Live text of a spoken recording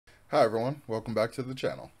Hi everyone, welcome back to the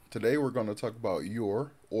channel. Today we're going to talk about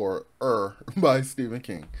Your or by Stephen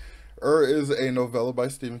King. Is a novella by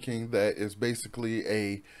Stephen King that is basically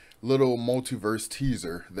a little multiverse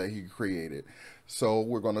teaser that he created. So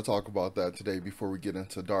we're going to talk about that today before we get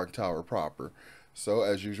into Dark Tower proper. So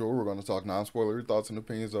as usual, we're going to talk non-spoilery thoughts and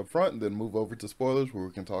opinions up front and then move over to spoilers where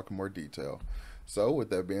we can talk in more detail. So with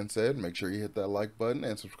that being said, make sure you hit that like button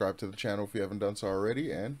and subscribe to the channel if you haven't done so already,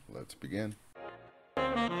 and let's begin.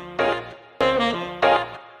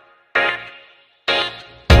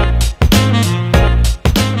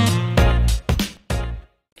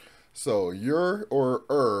 So your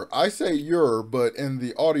or I say your, but in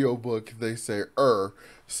the audiobook they say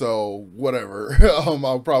so whatever.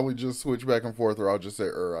 I'll probably just switch back and forth, or I'll just say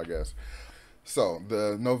I guess. So,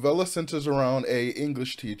 the novella centers around a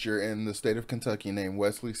English teacher in the state of Kentucky named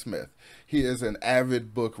Wesley Smith. He is an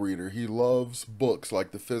avid book reader. He loves books,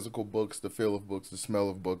 like the physical books, the feel of books, the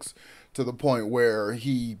smell of books, to the point where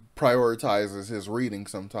he prioritizes his reading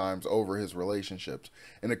sometimes over his relationships.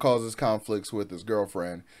 And it causes conflicts with his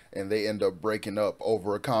girlfriend, and they end up breaking up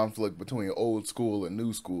over a conflict between old school and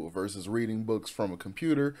new school versus reading books from a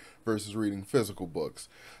computer versus reading physical books.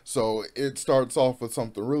 So it starts off with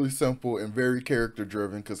something really simple and very character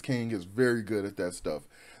driven, because King is very good at that stuff.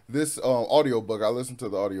 This audiobook, I listened to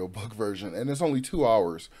the audiobook version, and it's only 2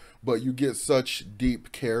 hours, but you get such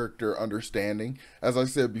deep character understanding. As I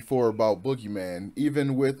said before about Boogeyman,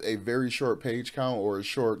 even with a very short page count or a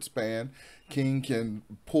short span, King can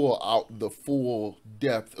pull out the full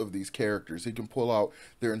depth of these characters. He can pull out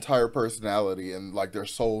their entire personality and like their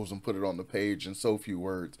souls and put it on the page in so few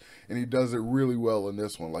words. And he does it really well in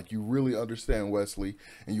this one. Like, you really understand Wesley,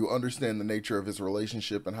 and you understand the nature of his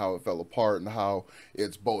relationship and how it fell apart and how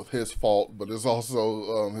it's both his fault, but it's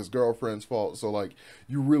also his girlfriend's fault. So like,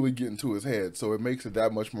 you really get into his head. So it makes it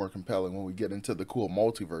that much more compelling when we get into the cool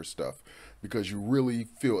multiverse stuff, because you really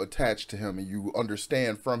feel attached to him and you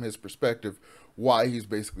understand from his perspective why he's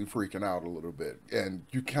basically freaking out a little bit, and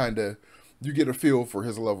you get a feel for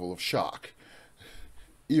his level of shock.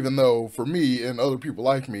 Even though for me and other people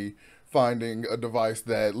like me, finding a device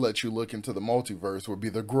that lets you look into the multiverse would be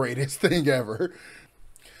the greatest thing ever.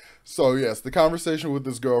 So yes, the conversation with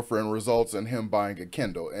his girlfriend results in him buying a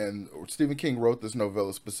Kindle, and Stephen King wrote this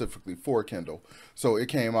novella specifically for Kindle. So it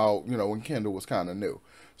came out, when Kindle was kind of new.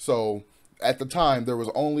 So at the time there was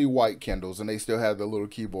only white Kindles, and they still had the little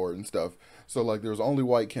keyboard and stuff. So like, there was only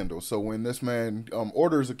white Kindles. So when this man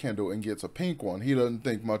orders a Kindle and gets a pink one, he doesn't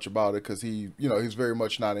think much about it, because he's very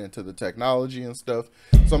much not into the technology and stuff.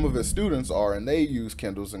 Some of his students are, and they use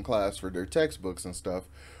Kindles in class for their textbooks and stuff.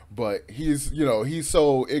 But he's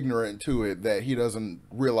so ignorant to it that he doesn't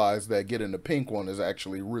realize that getting the pink one is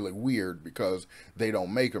actually really weird, because they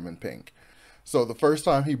don't make them in pink. So the first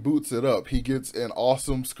time he boots it up, he gets an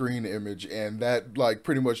awesome screen image, and that like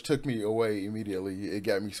pretty much took me away immediately. It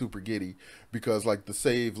got me super giddy, because like the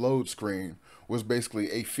save load screen was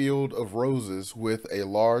basically a field of roses with a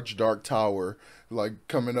large dark tower like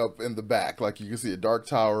coming up in the back. Like, you can see a dark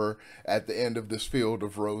tower at the end of this field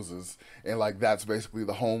of roses, and like that's basically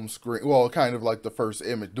the home screen. Well, kind of like the first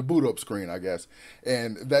image, the boot up screen, I guess.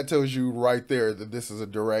 And that tells you right there that this is a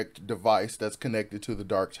direct device that's connected to the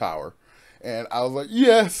dark tower. And I was like,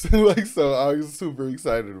 yes. Like, so I was super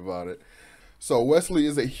excited about it. So Wesley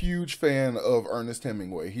is a huge fan of Ernest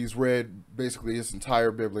Hemingway. He's read basically his entire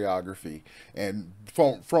bibliography, and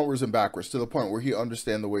frontwards and backwards, to the point where he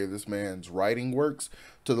understands the way this man's writing works,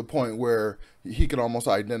 to the point where he could almost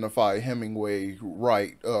identify Hemingway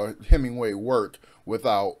work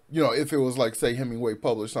without, if it was like, say, Hemingway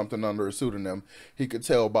published something under a pseudonym, he could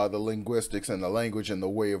tell by the linguistics and the language and the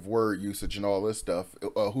way of word usage and all this stuff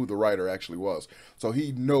who the writer actually was. So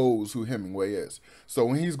he knows who Hemingway is. So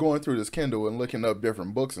when he's going through this Kindle and looking up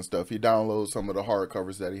different books and stuff, he downloads some of the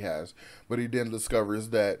hardcovers that he has, but he then discovers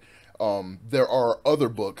that there are other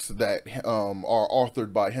books that are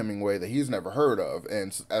authored by Hemingway that he's never heard of.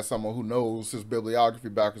 And as someone who knows his bibliography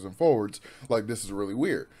backwards and forwards, like, this is really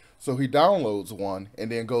weird. So he downloads one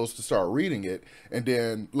and then goes to start reading it. And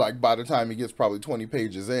then, like, by the time he gets probably 20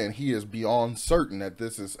 pages in, he is beyond certain that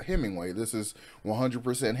this is Hemingway. This is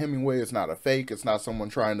 100% Hemingway. It's not a fake. It's not someone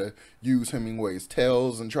trying to use Hemingway's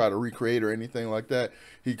tales and try to recreate or anything like that.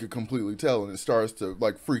 He could completely tell, and it starts to,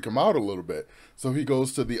 like, freak him out a little bit. So he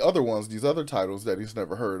goes to the other ones, these other titles that he's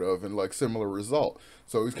never heard of, and like similar result.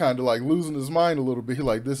 So he's kind of like losing his mind a little bit.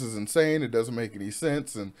 Like, this is insane. It doesn't make any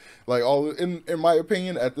sense. And like, in my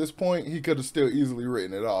opinion, at this point, he could have still easily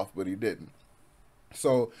written it off, but he didn't.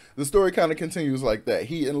 So the story kind of continues like that.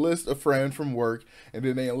 He enlists a friend from work, and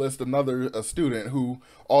then they enlist another a student who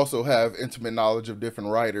also have intimate knowledge of different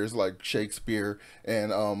writers like Shakespeare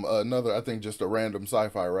and another, I think, just a random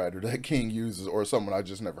sci-fi writer that King uses, or someone I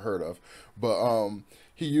just never heard of. But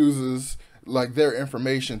he uses like their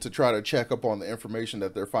information to try to check up on the information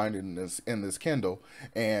that they're finding in this Kindle,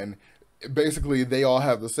 and basically they all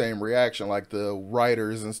have the same reaction, like the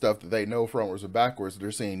writers and stuff that they know frontwards and backwards,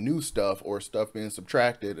 they're seeing new stuff or stuff being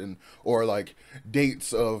subtracted, and or like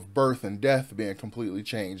dates of birth and death being completely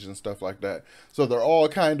changed and stuff like that. So they're all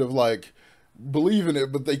kind of like believe in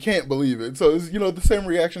it, but they can't believe it. So it's, the same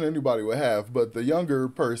reaction anybody would have. But the younger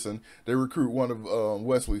person, they recruit one of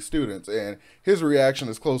Wesley's students, and his reaction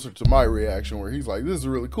is closer to my reaction, where he's like, "This is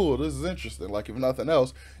really cool. This is interesting. Like, if nothing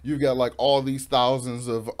else, you've got like all these thousands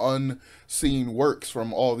of unseen works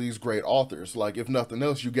from all these great authors. Like, if nothing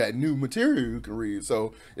else, you got new material you can read.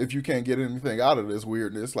 So if you can't get anything out of this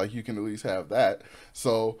weirdness, like you can at least have that."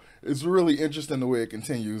 So it's really interesting the way it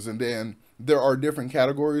continues, and then there are different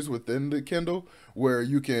categories within the Kindle where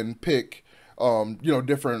you can pick,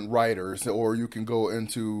 different writers, or you can go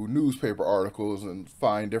into newspaper articles and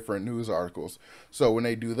find different news articles. So when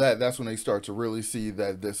they do that, that's when they start to really see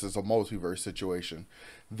that this is a multiverse situation.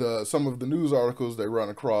 Some of the news articles they run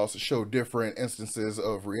across show different instances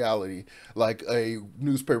of reality, like a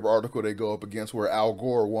newspaper article they go up against where Al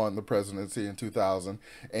Gore won the presidency in 2000,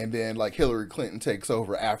 and then like Hillary Clinton takes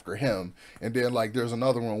over after him, and then like there's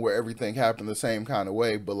another one where everything happened the same kind of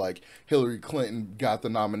way, but like Hillary Clinton got the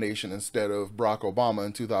nomination instead of Barack Obama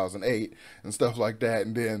in 2008 and stuff like that.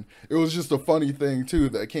 And then it was just a funny thing too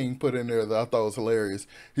that King put in there that I thought was hilarious.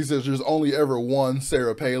 He says there's only ever one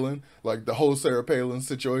Sarah Palin. Like, the whole Sarah Palin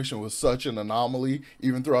situation was such an anomaly,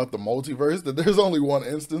 even throughout the multiverse, that there's only one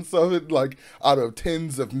instance of it, like, out of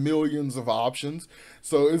tens of millions of options.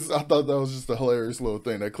 So I thought that was just a hilarious little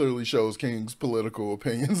thing that clearly shows King's political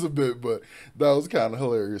opinions a bit, but that was kind of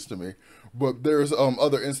hilarious to me. But there's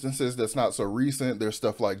other instances that's not so recent. There's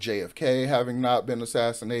stuff like JFK having not been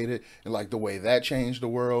assassinated, and like the way that changed the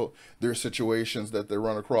world. There's situations that they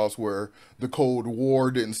run across where the Cold War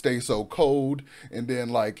didn't stay so cold, and then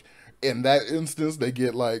like in that instance, they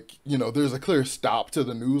get like, there's a clear stop to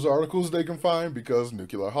the news articles they can find because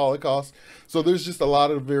nuclear holocaust. So there's just a lot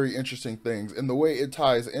of very interesting things. And the way it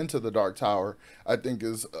ties into the Dark Tower, I think,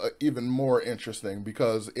 is even more interesting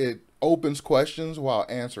because it opens questions while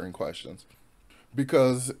answering questions.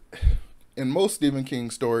 Because in most Stephen King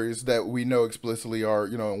stories that we know explicitly are,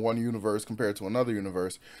 in one universe compared to another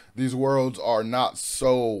universe, these worlds are not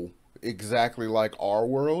so exactly like our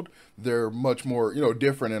world. They're much more,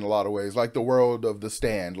 different in a lot of ways. Like the world of The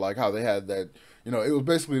Stand, like how they had that, it was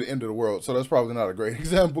basically the end of the world. So that's probably not a great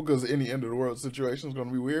example because any end of the world situation is going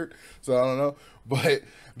to be weird. So I don't know. But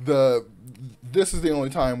this is the only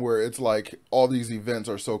time where it's like all these events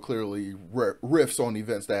are so clearly riffs on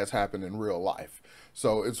events that has happened in real life.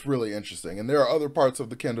 So it's really interesting. And there are other parts of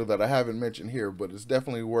the Kindle that I haven't mentioned here, but it's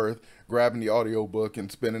definitely worth grabbing the audiobook and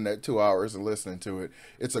spending that 2 hours and listening to it.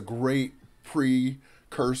 It's a great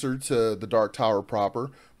precursor to the Dark Tower proper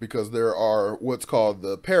because there are what's called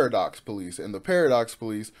the Paradox Police. And the Paradox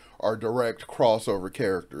Police are direct crossover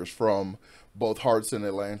characters from both Hearts in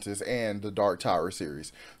Atlantis and the Dark Tower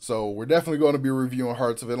series. So we're definitely going to be reviewing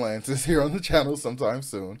Hearts of Atlantis here on the channel sometime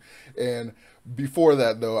soon. And before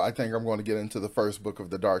that, though, I think I'm going to get into the first book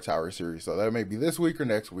of the Dark Tower series. So that may be this week or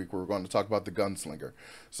next week. We're going to talk about the Gunslinger.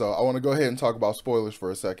 So I want to go ahead and talk about spoilers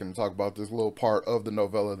for a second and talk about this little part of the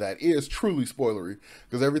novella that is truly spoilery,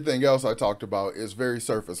 because everything else I talked about is very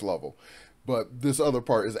surface level. But this other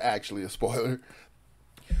part is actually a spoiler.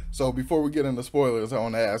 So before we get into spoilers, I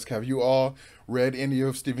want to ask, have you all read any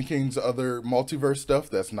of Stephen King's other multiverse stuff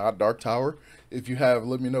that's not Dark Tower? If you have,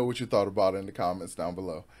 let me know what you thought about it in the comments down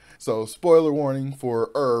below. So, spoiler warning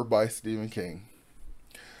for by Stephen King.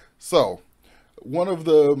 So, one of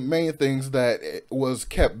the main things that was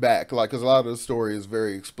kept back, like, because a lot of the story is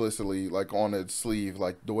very explicitly, like, on its sleeve,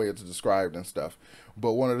 like, the way it's described and stuff.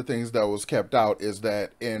 But one of the things that was kept out is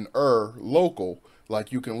that in local,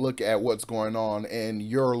 like, you can look at what's going on in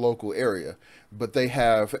your local area. But they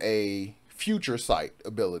have a future sight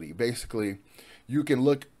ability. Basically, you can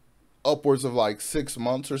look upwards of like 6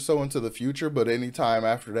 months or so into the future, but anytime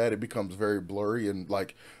after that it becomes very blurry, and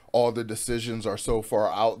like all the decisions are so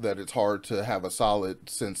far out that it's hard to have a solid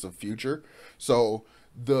sense of future. So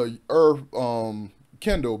the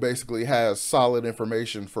Kindle basically has solid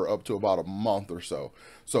information for up to about a month or so.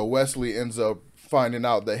 So Wesley ends up finding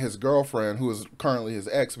out that his girlfriend, who is currently his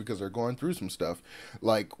ex because they're going through some stuff,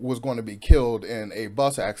 like was going to be killed in a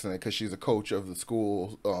bus accident because she's a coach of the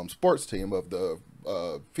school sports team of the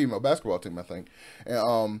female basketball team, I think.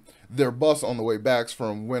 And their bus on the way back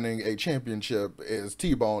from winning a championship is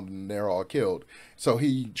T-boned and they're all killed. So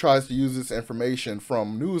he tries to use this information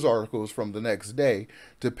from news articles from the next day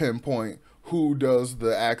to pinpoint who does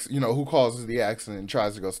the who causes the accident and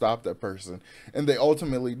tries to go stop that person. And they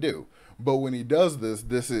ultimately do. But when he does this,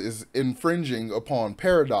 this is infringing upon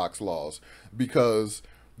paradox laws, because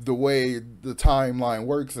the way the timeline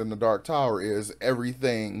works in the Dark Tower is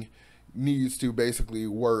everything needs to basically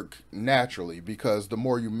work naturally, because the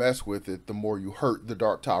more you mess with it, the more you hurt the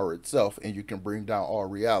Dark Tower itself, and you can bring down all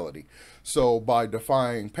reality. So by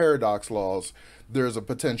defying paradox laws, there's a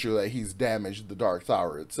potential that he's damaged the Dark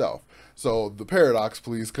Tower itself. So the paradox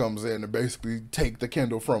police comes in and basically take the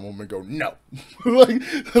Kindle from him and go, no. Like,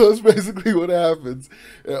 that's basically what happens.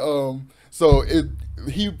 So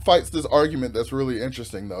he fights this argument that's really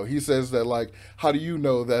interesting, though. He says that, like, how do you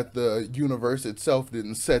know that the universe itself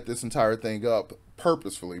didn't set this entire thing up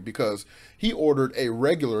purposefully? Because he ordered a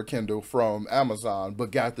regular Kindle from Amazon,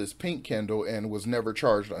 but got this pink Kindle and was never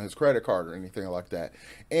charged on his credit card or anything like that.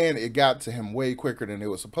 And it got to him way quicker than it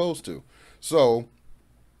was supposed to. So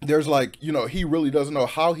there's like, he really doesn't know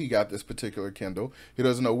how he got this particular Kindle. He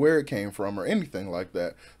doesn't know where it came from or anything like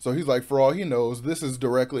that. So he's like, for all he knows, this is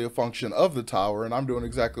directly a function of the tower, and I'm doing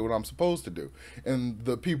exactly what I'm supposed to do. And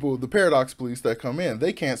the people, the paradox police that come in,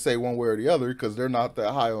 they can't say one way or the other because they're not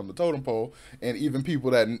that high on the totem pole. And even people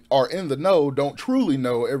that are in the know don't truly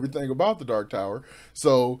know everything about the Dark Tower.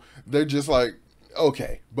 So they're just like,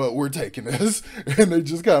 okay, but we're taking this. And they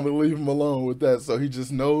just kind of leave him alone with that. So he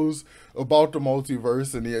just knows about the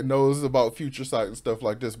multiverse and he knows about future sight and stuff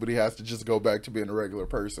like this, but he has to just go back to being a regular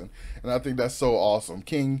person. And I think that's so awesome.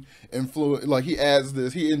 King he adds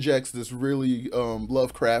this, he injects this really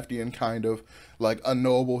Lovecraftian kind of like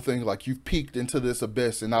unknowable thing, like you've peeked into this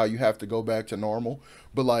abyss and now you have to go back to normal.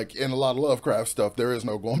 But like in a lot of Lovecraft stuff, there is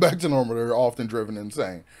no going back to normal. They're often driven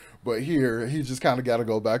insane. But here, he just kind of got to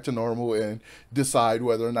go back to normal and decide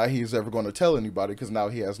whether or not he's ever going to tell anybody, because now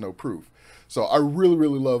he has no proof. So I really,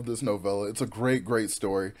 really love this novella. It's a great, great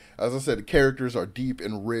story. As I said, the characters are deep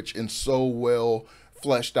and rich and so well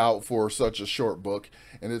fleshed out for such a short book.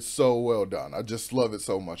 And it's so well done. I just love it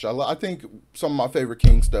so much. I think some of my favorite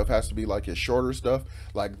King stuff has to be like his shorter stuff,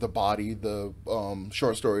 like The Body, the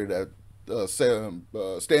short story that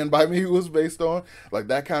Stand By Me was based on. Like,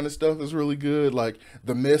 that kind of stuff is really good. Like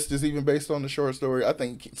The Mist is even based on the short story. I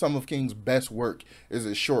think some of King's best work is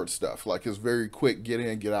his short stuff, like his very quick get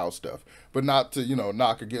in, get out stuff, but not to,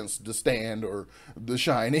 knock against The Stand or The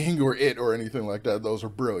Shining or It or anything like that. Those are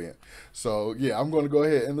brilliant. So yeah, I'm going to go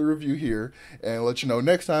ahead and end the review here and let you know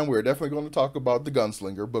next time we're definitely going to talk about The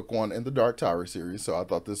Gunslinger, book 1 in the Dark Tower series. So I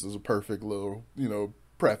thought this was a perfect little,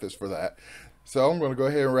 preface for that. So I'm going to go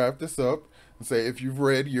ahead and wrap this up and say, if you've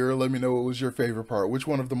read let me know what was your favorite part. Which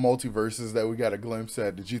one of the multiverses that we got a glimpse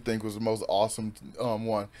at did you think was the most awesome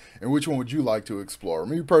one? And which one would you like to explore?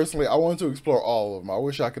 Me personally, I want to explore all of them. I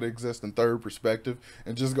wish I could exist in third perspective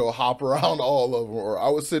and just go hop around all of them. Or I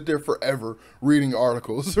would sit there forever reading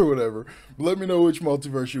articles or whatever. But let me know which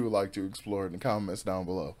multiverse you would like to explore in the comments down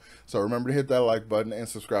below. So remember to hit that like button and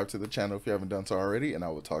subscribe to the channel if you haven't done so already. And I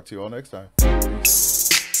will talk to you all next time. Peace.